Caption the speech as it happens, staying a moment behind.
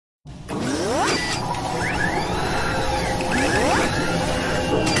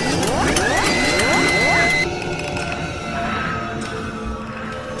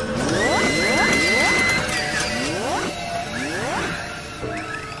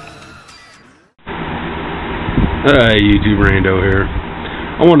YouTube, Rando here.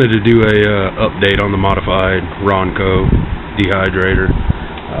 I wanted to do a update on the modified Ronco Dehydrator.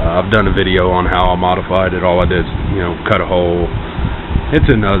 I've done a video on how I modified it. All I did is, cut a hole. It's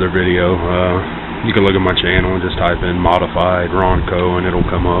in the other video. You can look at my channel and just type in modified Ronco and it'll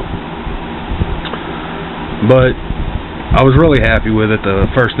come up. But I was really happy with it. The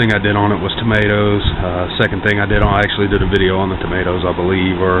first thing I did on it was tomatoes. Second thing I actually did a video on the tomatoes, I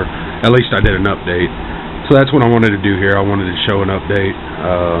believe, or at least I did an update. So that's what I wanted to do here. I wanted to show an update.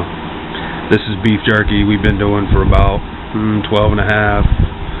 This is beef jerky we've been doing for about 12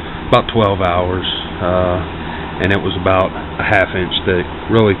 hours. And it was about a half-inch thick,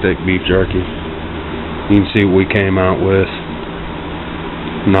 really thick beef jerky. You can see what we came out with.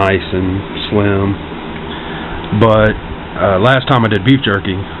 Nice and slim. But last time I did beef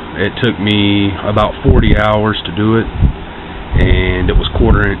jerky, it took me about 40 hours to do it, and it was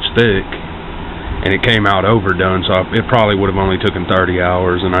 1/4 inch thick, and it came out overdone, so it probably would have only taken 30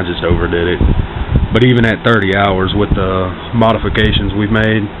 hours, and I just overdid it. But even at 30 hours, with the modifications we've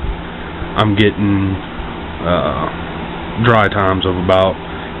made, I'm getting dry times of about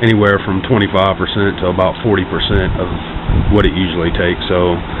anywhere from 25% to about 40% of what it usually takes.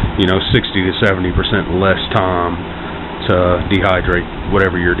 So, 60 to 70% less time to dehydrate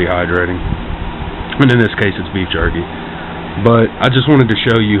whatever you're dehydrating. And in this case, it's beef jerky. But I just wanted to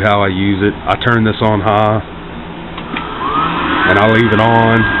show you how I use it. I turn this on high, and I leave it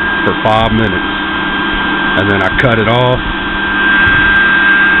on for 5 minutes, and then I cut it off,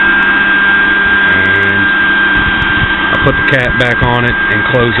 and I put the cap back on it and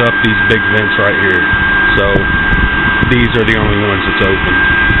close up these big vents right here. So these are the only ones that's open.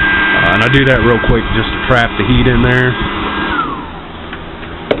 And I do that real quick just to trap the heat in there.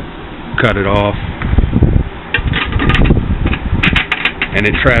 Cut it off. And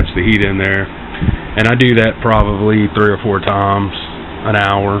it traps the heat in there. And I do that probably 3 or 4 times an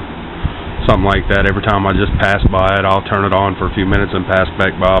hour. Something like that. Every time I just pass by it, I'll turn it on for a few minutes and pass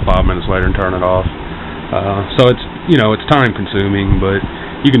back by 5 minutes later and turn it off. So it's, it's time consuming, but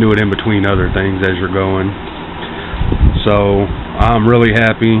you can do it in between other things as you're going. So I'm really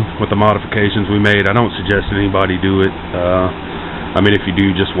happy with the modifications we made. I don't suggest anybody do it. If you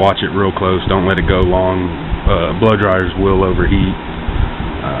do, just watch it real close. Don't let it go long. Blow dryers will overheat.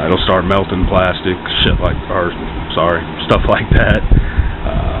 It'll start melting plastic, stuff like that.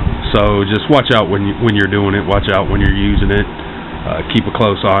 So just watch out when you're doing it. Watch out when you're using it. Keep a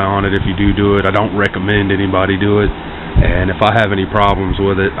close eye on it if you do it. I don't recommend anybody do it. And if I have any problems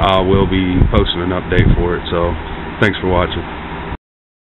with it, I will be posting an update for it. So thanks for watching.